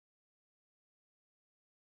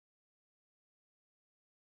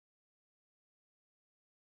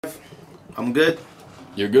I'm good.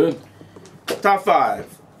 You're good. Top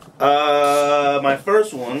 5. My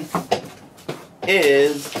first one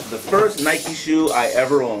is the first Nike shoe I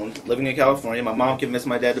ever owned. Living in California, my mom convinced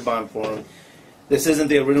my dad to buy them for him. This isn't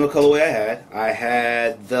the original colorway I had. I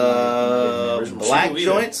had the black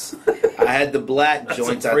joints. I had the black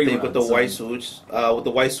joints, I think, with the white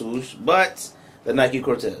swoosh. But the Nike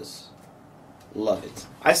Cortez. Love it.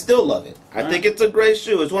 I still love it. I think it's a great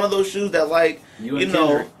shoe. It's one of those shoes that, like, you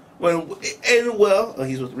know, he's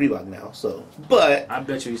with Reebok now, so. But I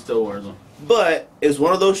bet you he still wears them. But it's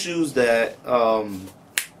one of those shoes that,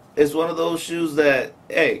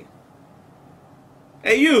 hey,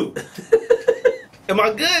 you. Am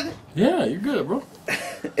I good? Yeah, you're good, bro.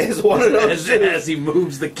 It's one of those shoes. As he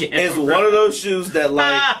moves the camera. It's one of those shoes that,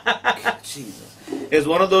 like, Jesus. It's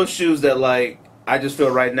one of those shoes that, like, I just feel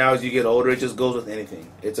right now as you get older, it just goes with anything.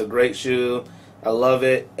 It's a great shoe. I love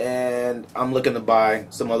it, and I'm looking to buy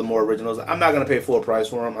some other more originals. I'm not going to pay full price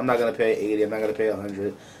for them. I'm not going to pay 80. I'm not going to pay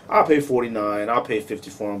 100. I'll pay 49. I'll pay 50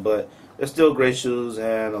 for them, but they're still great shoes,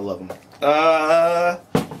 and I love them.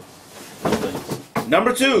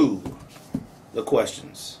 Number 2, the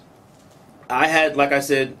questions. I had, like I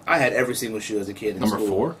said, I had every single shoe as a kid in school.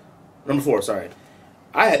 Number 4? Number 4, sorry.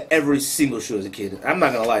 I had every single shoe as a kid. I'm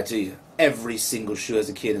not going to lie to you. Every single shoe as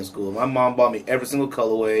a kid in school. My mom bought me every single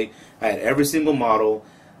colorway. I had every single model.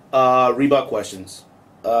 Reebok questions.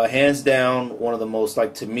 Hands down, one of the most,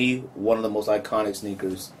 like, to me, one of the most iconic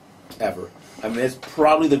sneakers ever. I mean, it's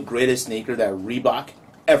probably the greatest sneaker that Reebok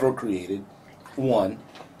ever created. One.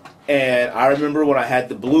 And I remember when I had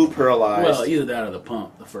the blue Pearlized. Well, either that or the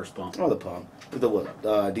pump, the first pump. Oh, the pump. The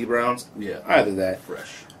what? D Browns? Yeah. Either that.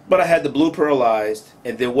 Fresh. But I had the blue Pearlized,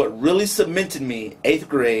 and then what really cemented me, 8th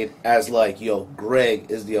grade, as like, yo, Greg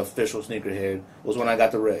is the official sneakerhead, was when I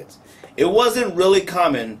got the Reds. It wasn't really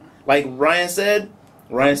common. Like Ryan said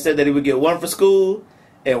that he would get one for school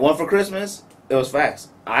and one for Christmas. It was facts.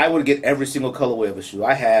 I would get every single colorway of a shoe.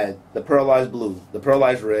 I had the Pearlized blue, the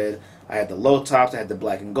Pearlized red, I had the low tops, I had the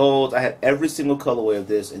black and gold. I had every single colorway of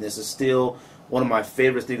this, and this is still one of my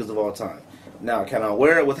favorite sneakers of all time. Now, can I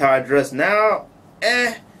wear it with how I dress now?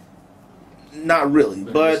 Not really,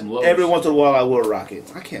 but every once in a while I will rock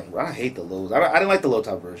it. I hate the lows. I didn't like the low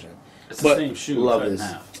top version. It's but the same shoe. Love this.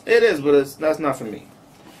 It is, but that's not for me.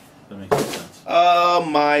 That makes sense.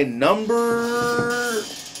 My number.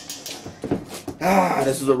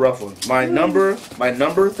 This is a rough one. My number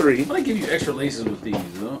 3. Why they give you extra laces with these?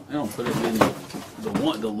 They don't put it in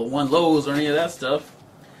the one lows or any of that stuff.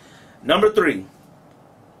 Number 3.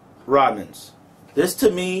 Rodman's. This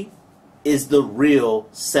to me is the real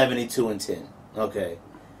 72 and 10. Okay.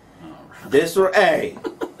 This was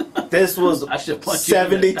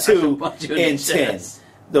 72 and 10.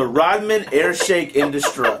 The Rodman Air Shake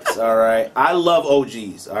Indestructs, all right? I love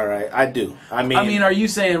OGs, all right? I do. I mean, are you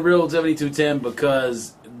saying real 7210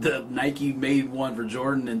 because the Nike made one for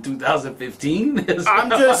Jordan in 2015?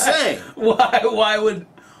 I'm just saying. Why would...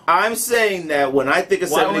 I'm saying that when I think of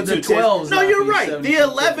 7210, no, you're right. The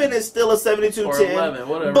 11 is still a 7210. 11,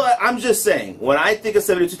 whatever. But I'm just saying, when I think of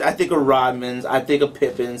 72, I think of Rodman's, I think of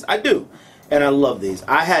Pippin's. I do, and I love these.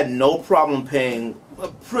 I had no problem paying a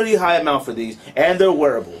pretty high amount for these, and they're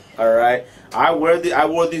wearable. All right, I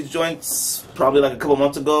wore these joints probably like a couple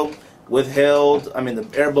months ago. Withheld. I mean, the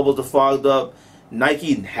air bubbles are fogged up.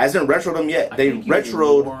 Nike hasn't retroed them yet. They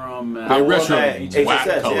retroed.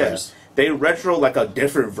 Whack colors. Yeah. They retro like a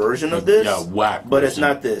different version of this. Yeah, whack. But it's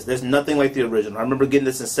not this. There's nothing like the original. I remember getting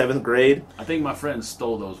this in 7th grade. I think my friend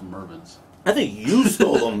stole those from Mervin's. I think you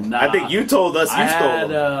stole them. Nah, I think you told us you stole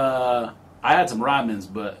them. I had some Rodman's,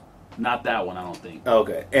 but not that one, I don't think.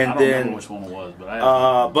 Okay. And I don't remember which one it was, but I had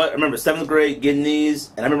but I remember 7th grade getting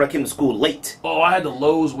these, and I remember I came to school late. Oh, I had the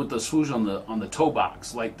lows with the swoosh on the toe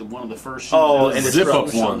box, like one of the first shoes. Oh, and the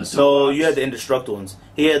zip-up ones. So you had the Indestruct ones.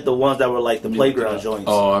 He had the ones that were like the playground joints.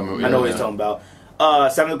 Oh, I remember. I know what he's talking about.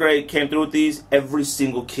 7th grade came through with these. Every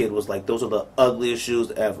single kid was like, those are the ugliest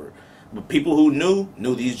shoes ever. But people who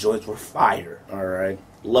knew these joints were fire. All right.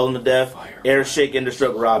 Love them to death. Air Shake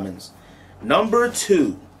Indestruct Rodman's. Number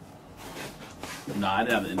 2. No, I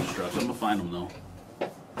didn't have the Indestructs. I'm going to find them, though.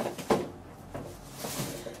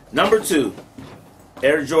 Number 2.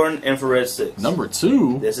 Air Jordan Infrared 6. Number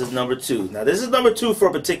 2? This is number 2. Now, this is number 2 for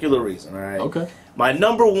a particular reason, all right? Okay. My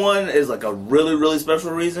number 1 is like a really, really special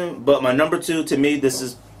reason, but my number 2, to me, this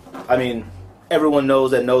is, I mean, everyone knows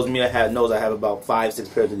that knows me, knows I have about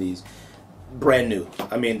 5-6 pairs of these. Brand new.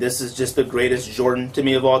 I mean, this is just the greatest Jordan to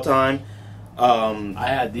me of all time. I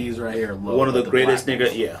had these right here. One of the greatest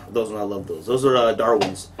sneakers. Yeah, those ones, I love those. Those are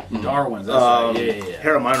Darwin's. Darwin's, that's right. Yeah.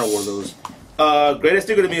 Harold Miner wore those. Greatest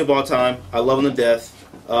sneaker to me of all time. I love them to death.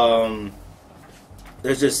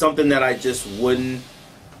 there's just something that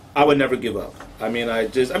I would never give up. I'm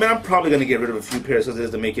probably going to get rid of a few pairs because it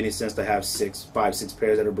doesn't make any sense to have 6 pairs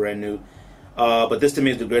that are brand new. But this to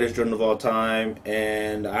me is the greatest Jordan of all time.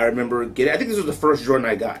 And I remember I think this was the first Jordan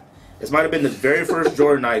I got. This might have been the very first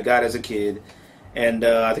Jordan I got as a kid. And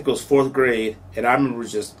I think it was 4th grade. And I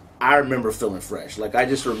remember feeling fresh. Like, I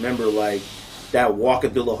just remember, like, that walking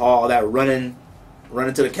through the hall, that running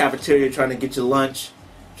to the cafeteria trying to get your lunch,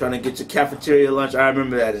 trying to get your cafeteria lunch. I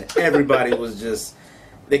remember that. And everybody was just...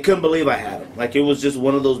 They couldn't believe I had them. Like, it was just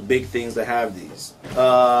one of those big things to have these.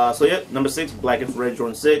 So, yeah, number 6, Black Infrared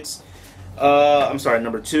Jordan 6.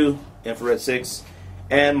 Number 2, Infrared 6.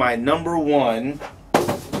 And my number 1,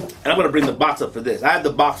 and I'm going to bring the box up for this. I have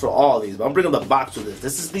the box for all of these, but I'm bringing the box for this.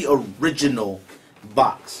 This is the original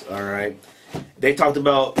box, all right? They talked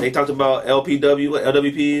about LWPs.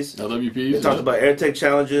 LWPs. They talked about AirTech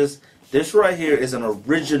challenges. This right here is an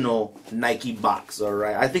original Nike box, all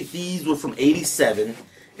right? I think these were from '87.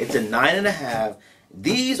 It's a 9.5.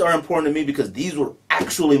 These are important to me because these were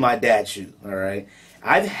actually my dad's shoes, all right?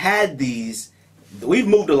 I've had these. We've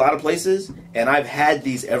moved a lot of places, and I've had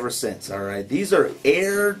these ever since, all right? These are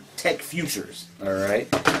AirTech Futures, all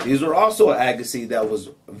right? These were also an Agassi that was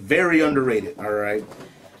very underrated, all right?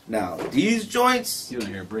 Now, these joints... You don't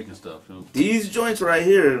hear breaking stuff. You know? These joints right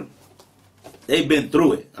here, they've been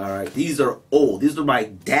through it, all right? These are old. These are my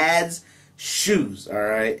dad's shoes, all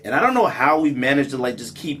right? And I don't know how we've managed to, like,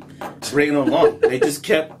 just keep bringing them along. They just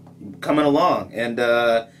kept coming along. And,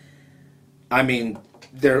 I mean,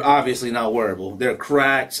 they're obviously not wearable. They're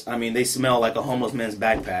cracked. I mean, they smell like a homeless man's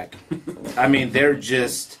backpack. I mean, they're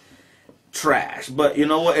just trash. But you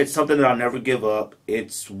know what? It's something that I'll never give up.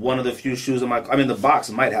 It's one of the few shoes in my... I mean, the box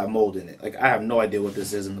might have mold in it. Like, I have no idea what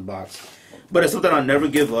this is in the box. But it's something I'll never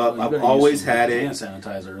give up. Well, I've always had it. Hand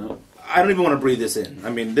sanitizer, no? I don't even want to breathe this in. I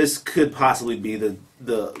mean, this could possibly be the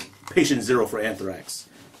patient zero for anthrax.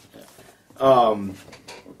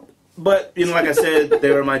 But, you know, like I said, they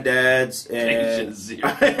were my dad's. And,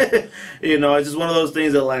 you know, it's just one of those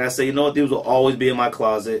things that, like I say, you know what, these will always be in my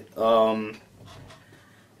closet. No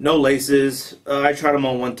laces. I tried them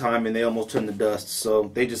on one time and they almost turned to dust.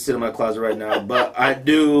 So they just sit in my closet right now. But I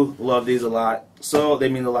do love these a lot. So they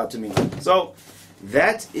mean a lot to me. So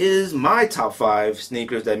that is my top 5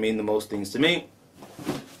 sneakers that mean the most things to me.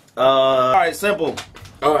 Alright, simple.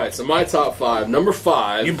 Alright, so my top 5. Number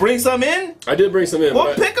 5. You bring some in? I did bring some in.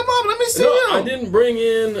 Well, pick them up. Let me see them. I didn't bring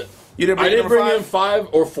in... You didn't I didn't bring in 5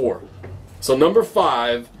 or 4. So number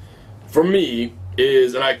 5, for me,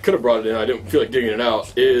 is, and I could have brought it in, I didn't feel like digging it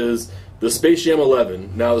out, is the Space Jam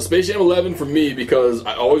 11. Now, the Space Jam 11 for me, because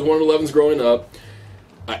I always wanted 11s growing up,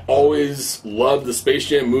 I always loved the Space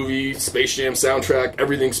Jam movie, Space Jam soundtrack,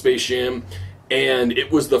 everything Space Jam, and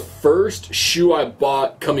it was the first shoe I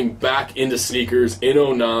bought coming back into sneakers in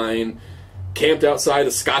 '09, camped outside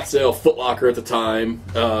of Scottsdale Foot Locker at the time.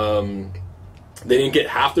 They didn't get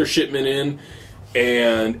half their shipment in,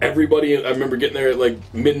 and everybody, I remember getting there at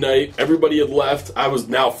like midnight, everybody had left. I was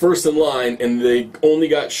now first in line, and they only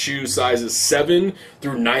got shoe sizes 7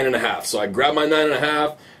 through 9.5. So I grabbed my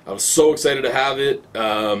 9.5. I was so excited to have it,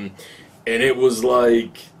 and it was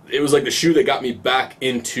like the shoe that got me back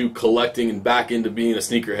into collecting and back into being a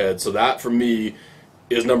sneakerhead. So that for me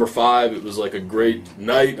is number 5. It was like a great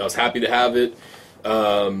night. I was happy to have it.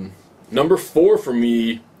 Number 4 for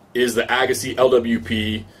me is the Agassi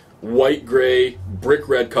LWP, white gray, brick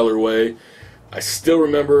red colorway. I still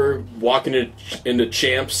remember walking into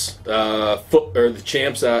Champs, the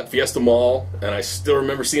Champs at Fiesta Mall, and I still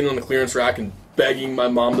remember seeing it on the clearance rack and begging my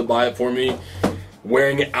mom to buy it for me,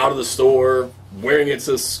 wearing it out of the store, wearing it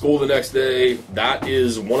to school the next day. That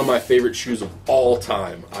is one of my favorite shoes of all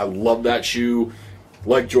time. I love that shoe.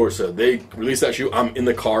 Like George said, they released that shoe, I'm in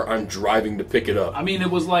the car, I'm driving to pick it up. I mean, it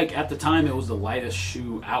was like, at the time, it was the lightest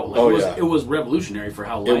shoe out. Like, it was revolutionary for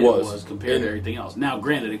how light it was compared to everything else. Now,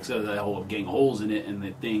 granted, except that whole getting holes in it, and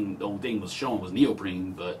the only thing was showing was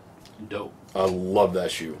neoprene, but dope. I love that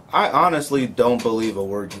shoe. I honestly don't believe a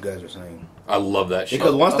word you guys are saying. I love that shoe.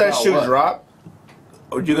 Because once that shoe drop,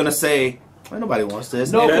 you're going to say, well, nobody wants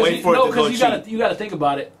this. No, because you got to think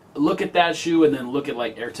about it. Look at that shoe and then look at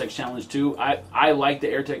like AirTech Challenge 2. I like the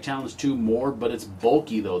AirTech Challenge 2 more, but it's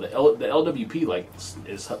bulky though. The LWP like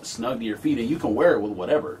is snug to your feet and you can wear it with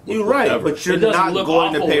whatever. You're right, but you're not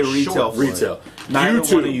going to pay retail for it. Neither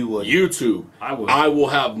one of you would. YouTube. I will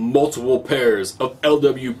have multiple pairs of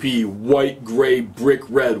LWP white, gray, brick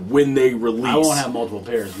red when they release. I won't have multiple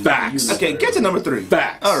pairs. Facts. Okay, get to number 3.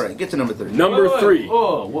 Facts. All right, get to number 3. Number 3.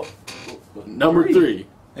 Oh, what? Number 3.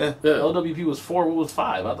 Yeah. LWP was 4. What was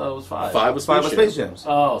 5? I thought it was 5. 5 was Space Jams.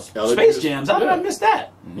 Oh, Space Jams. How did I miss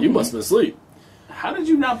that? You must have been asleep. How did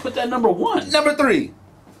you not put that number 1? Number 3.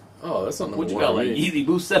 Oh, that's not number What you 1. got, like Easy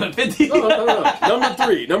Boost 750?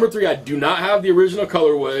 No. Number 3. I do not have the original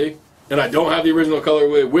colorway, and I don't have the original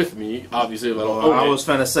colorway with me. Obviously, if I don't own I it. was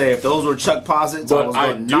finna say if those were Chuck Posits, But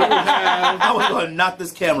I was gonna knock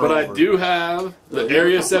this camera But over. I do have the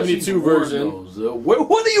Area 72 version.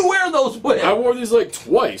 What do you wear those with? I wore these like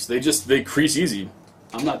twice. They crease easy.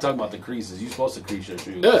 I'm not talking about the creases. You're supposed to crease your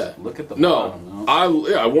shoes. Yeah. Look at the No, bottom.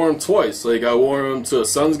 I wore them twice. Like I wore them to a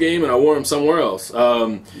Suns game, and I wore them somewhere else.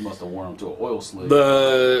 You must have worn them to an oil slick.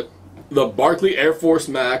 The Barkley Air Force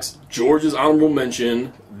Max, George's honorable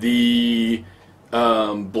mention. The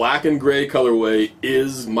black and gray colorway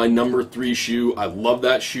is my number 3 shoe. I love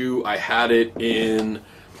that shoe. I had it in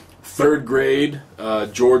 3rd grade.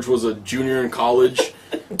 George was a junior in college.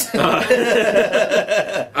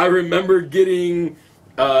 I remember getting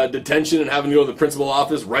detention and having to go to the principal's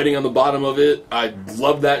office, writing on the bottom of it. I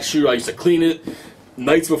loved that shoe. I used to clean it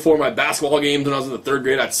nights before my basketball games when I was in the 3rd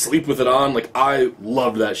grade. I'd sleep with it on. Like, I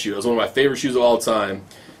loved that shoe. It was one of my favorite shoes of all time.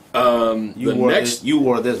 You wore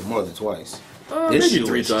this more than twice. This maybe shoe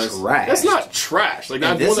 3 is times. trash. That's not trash. Like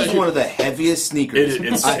And this is one of the heaviest sneakers.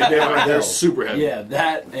 They're super heavy. Yeah,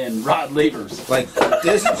 that and Rod Laver's. Like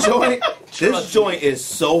this joint is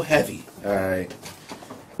so heavy. All right.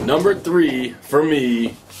 Number 3 for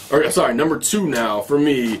me, or sorry, number 2 now for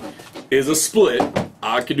me is a split.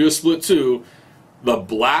 I could do a split too. The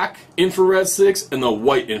black infrared 6 and the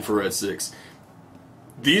white infrared 6.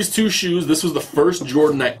 These 2 shoes, this was the first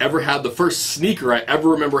Jordan I ever had, the first sneaker I ever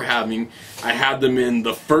remember having. I had them in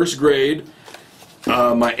the 1st grade.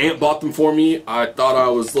 My aunt bought them for me. I thought I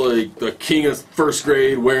was like the king of 1st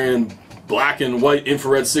grade wearing black and white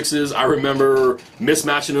infrared 6s. I remember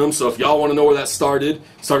mismatching them, so if y'all want to know where that started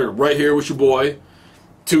right here with your boy.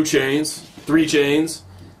 2 chains, 3 chains.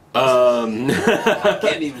 I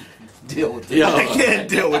can't even deal with this. Yeah, I can't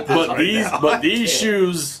deal with this. But these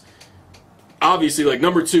shoes, obviously, like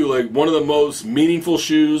number 2, like one of the most meaningful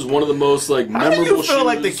shoes, one of the most like memorable shoes. How do you feel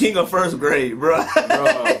like the king of 1st grade, bro?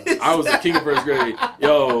 I was the king of 1st grade.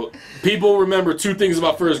 Yo, people remember 2 things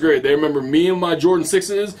about 1st grade. They remember me and my Jordan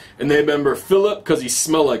 6s, and they remember Philip because he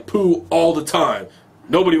smelled like poo all the time.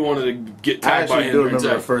 Nobody wanted to get tagged by him. I actually do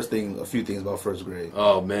remember a few things about 1st grade.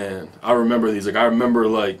 Oh man, I remember these. Like I remember,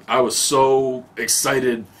 like I was so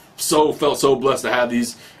excited, felt so blessed to have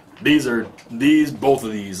these. Both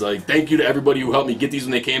of these. Like, thank you to everybody who helped me get these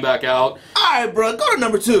when they came back out. Alright, bro, go to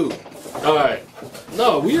number 2. Alright.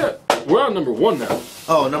 No, we're on number 1 now.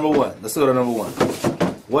 Oh, number 1. Let's go to number 1.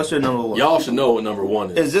 What's your number 1? Y'all should know what number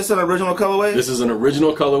 1 is. Is this an original colorway? This is an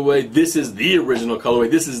original colorway. This is the original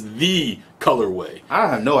colorway. This is the colorway. I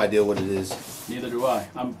have no idea what it is. Neither do I.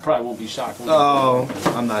 I probably won't be shocked. Oh,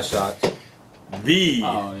 I'm not shocked. The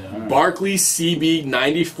right. Barkley CB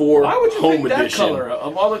 94 Why would you Home pick that Edition. color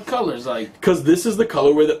of all the colors? Like, because this is the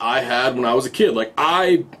colorway that I had when I was a kid. Like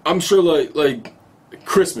I'm sure like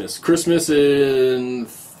Christmas in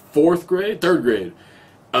 3rd grade.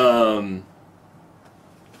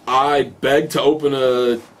 I begged to open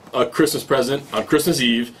a Christmas present on Christmas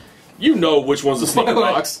Eve. You know which one's the sneaker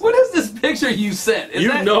box. What is this picture you sent? Are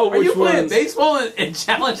you playing baseball and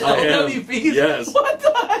challenge LWPs? Yes. What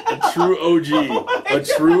the hell? A true OG. A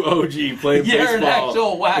true OG playing You're an baseball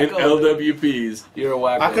actual wacko, in LWPs. You're a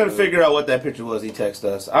wacko. I couldn't figure out what that picture was. He texted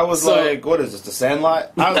us. I was like, what is this, the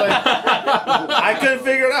Sandlot? I was like, I couldn't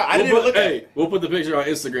figure it out. I didn't even look at it. We'll put the picture on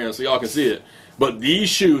Instagram so y'all can see it. But these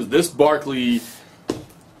shoes, this Barkley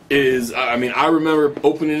is, I mean, I remember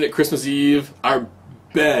opening it Christmas Eve. I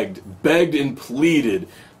begged and pleaded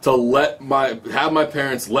to have my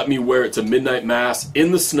parents let me wear it to midnight mass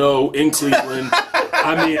in the snow in Cleveland.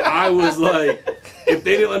 I mean, I was like, if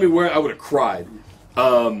they didn't let me wear it, I would have cried.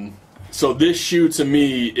 So this shoe to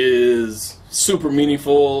me is super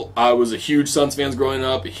meaningful. I was a huge Suns fan growing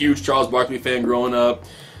up, a huge Charles Barkley fan growing up.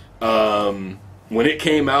 When it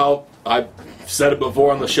came out, I said it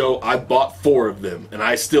before on the show, I bought 4 of them, and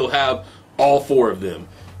I still have all 4 of them.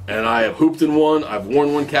 And I have hooped in one. I've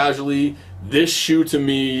worn one casually. This shoe to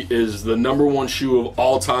me is the number 1 shoe of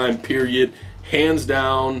all time, period. Hands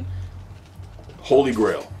down, Holy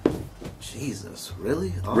Grail. Jesus,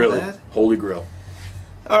 really? All Really? that? Holy Grail.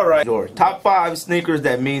 All right. George, top 5 sneakers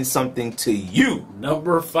that mean something to you.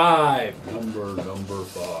 Number 5. Number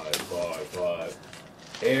 5.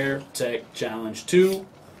 Air Tech Challenge 2.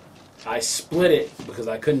 I split it because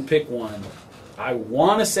I couldn't pick one. I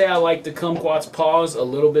want to say I like the Kumquat's Paws a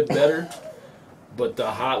little bit better, but the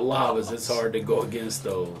Hot Lavas, it's hard to go against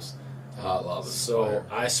those. Hot Lava. So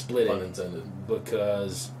I split Pun it intended.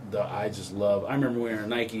 because I just love. I remember wearing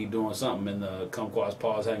Nike doing something, and the Kumquat's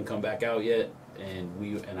Paws hadn't come back out yet,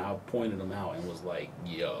 and I pointed them out and was like,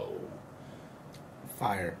 "Yo,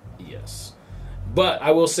 Fire. yes." But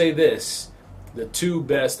I will say this. The two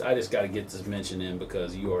best, I just got to get this mention in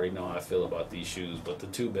because you already know how I feel about these shoes, but the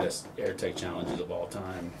two best AirTech challenges of all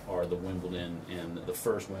time are the Wimbledon and the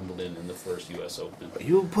first Wimbledon and the first U.S. Open.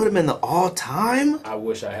 You put them in the all-time? I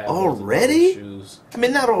wish I had both of those Already? shoes. I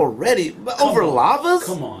mean, not already, but Come over on. lavas?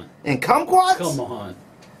 Come on. And kumquats? Come on.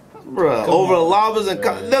 Bruh, Come over on. lavas and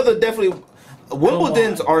those are definitely...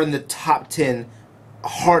 Wimbledons on. are in the top 10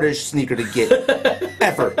 hardest sneaker to get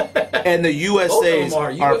ever. And the USA's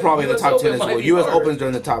Both of them are probably in the US top 10 Open as might well. be US hard. Opens are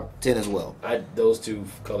in the top 10 as well. Those two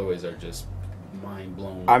colorways are just mind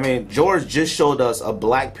blown. I mean, George just showed us a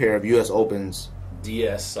black pair of US Opens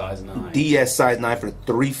DS size 9. DS size 9 for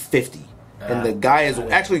 $350. And the guy is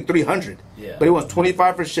actually $300. Yeah. But he wants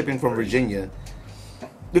 $25 for shipping from Virginia.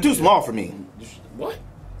 They're too small for me. What?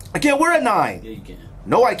 I can't wear a 9. Yeah, you can.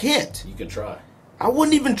 No, I can't. You can try. I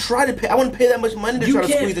wouldn't even try to pay. I wouldn't pay that much money to You try to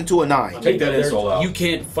can't. squeeze into a 9. Take that insole out. You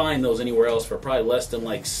can't find those anywhere else for probably less than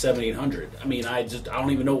like $700-800. I mean, I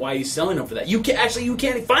don't even know why he's selling them for that. You can't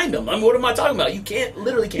find them. I mean, what am I talking about? You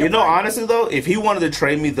literally can't. You know, find them. honestly though, if he wanted to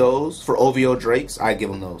trade me those for OVO Drakes, I'd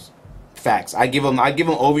give him those. Facts. I give him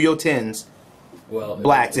OVO 10s, Well,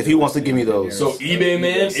 blacks, if he wants to give me those. So eBay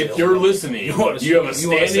man, if you're listening, you have a You wanna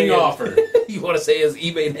say standing it? offer. You want to say his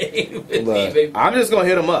eBay name? Look, eBay. I'm just gonna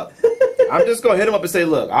hit him up. I'm just gonna hit him up and say,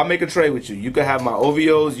 look, I'll make a trade with you. You can have my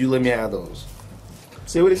OVOs. You let me have those.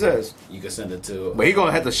 See what he says. You can send it to. But he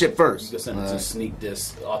gonna have to ship You first. can send it to Sneak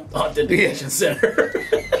Disc Authentication Center.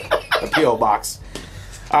 A PO box.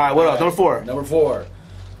 All right, what else? Number 4. Number 4.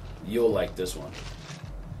 You'll like this one.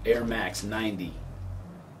 Air Max 90.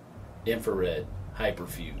 Infrared.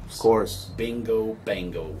 Hyperfuse. Of course, Bingo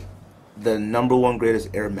bango. the number 1 greatest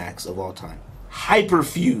Air Max of all time.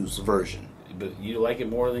 Hyperfuse version. But you like it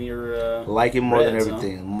more than your Like it more Reds, than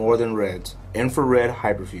everything. More than Reds. Infrared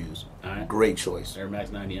Hyperfuse. All right. Great choice. Air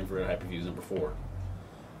Max 90 Infrared Hyperfuse, number 4.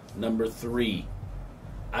 Number 3.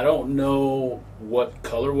 I don't know what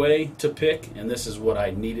colorway to pick, and this is what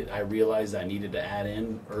I needed. I realized I needed to add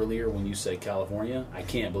in earlier when you said California. I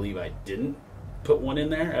can't believe I didn't put one in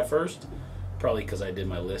there at first. Probably because I did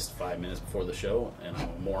my list 5 minutes before the show, and I'm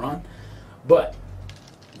a moron. But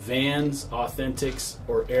Vans, Authentics,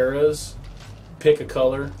 or Eras, pick a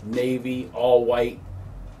color. Navy, all white,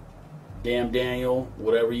 damn Daniel,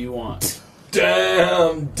 whatever you want.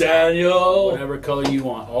 Damn, Daniel. Whatever color you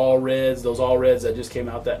want. All reds, those all reds that just came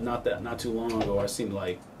out not too long ago. I seen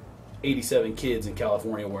like 87 kids in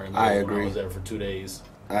California wearing those I when agree. I was there for 2 days.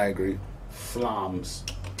 I agree. Flams.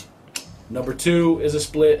 Number 2 is a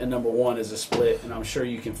split, and number 1 is a split, and I'm sure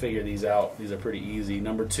you can figure these out. These are pretty easy.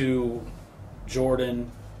 Number 2,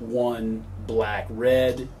 Jordan 1 black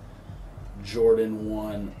red, Jordan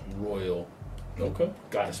 1 royal. Okay.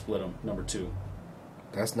 Gotta split them. Number 2.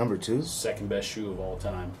 That's number 2. Second best shoe of all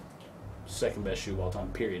time. Second best shoe of all time,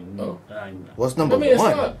 period. Oh. What's I number mean, it's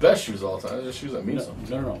 1? not best shoes all the time. It's just shoes that mean No, something.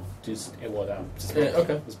 no. Just, just Yeah,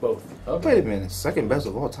 okay. It's both. Wait a minute. Second best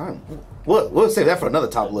of all time. We'll save that for another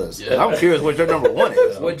top list. Yeah. I'm curious what your number 1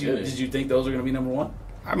 is. Did you think those were going to be number 1?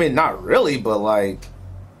 I mean, not really, but like,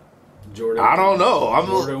 Jordan. I don't know.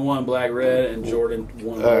 Jordan 1 black red and Jordan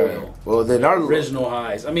 1 royal. Well, then our Original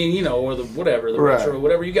highs. I mean, or the whatever, the Right. retro,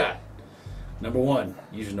 whatever you got. Number 1.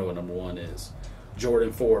 You should know what number 1 is.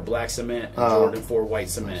 Jordan 4 black cement and Jordan 4 white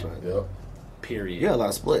cement. right. Yep. Period. Yeah, a lot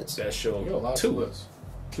of splits. Best show. You got a lot of 2. splits.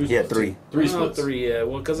 Yeah, 3. Three Oh, splits. 3, yeah.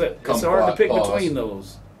 Well, because it's Come hard to pick pause. between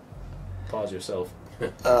those. Pause yourself.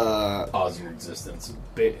 Pause your existence.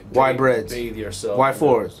 Why breads? Bathe yourself. Why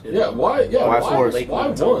 4s? Yeah, why? Yeah, Why why fours? Why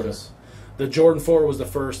ones? The Jordan 4 was the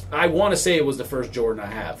first. I want to say it was the first Jordan I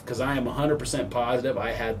have because I am 100% positive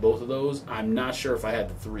I had both of those. I'm not sure if I had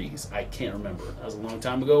the 3s. I can't remember. That was a long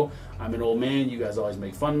time ago. I'm an old man. You guys always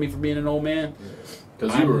make fun of me for being an old man.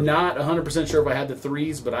 Because I'm not 100% sure if I had the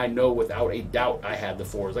 3s, but I know without a doubt I had the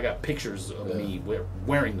 4s. I got pictures of me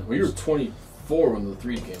wearing them. Well, you were 24 when the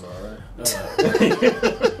 3 came out,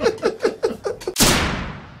 right?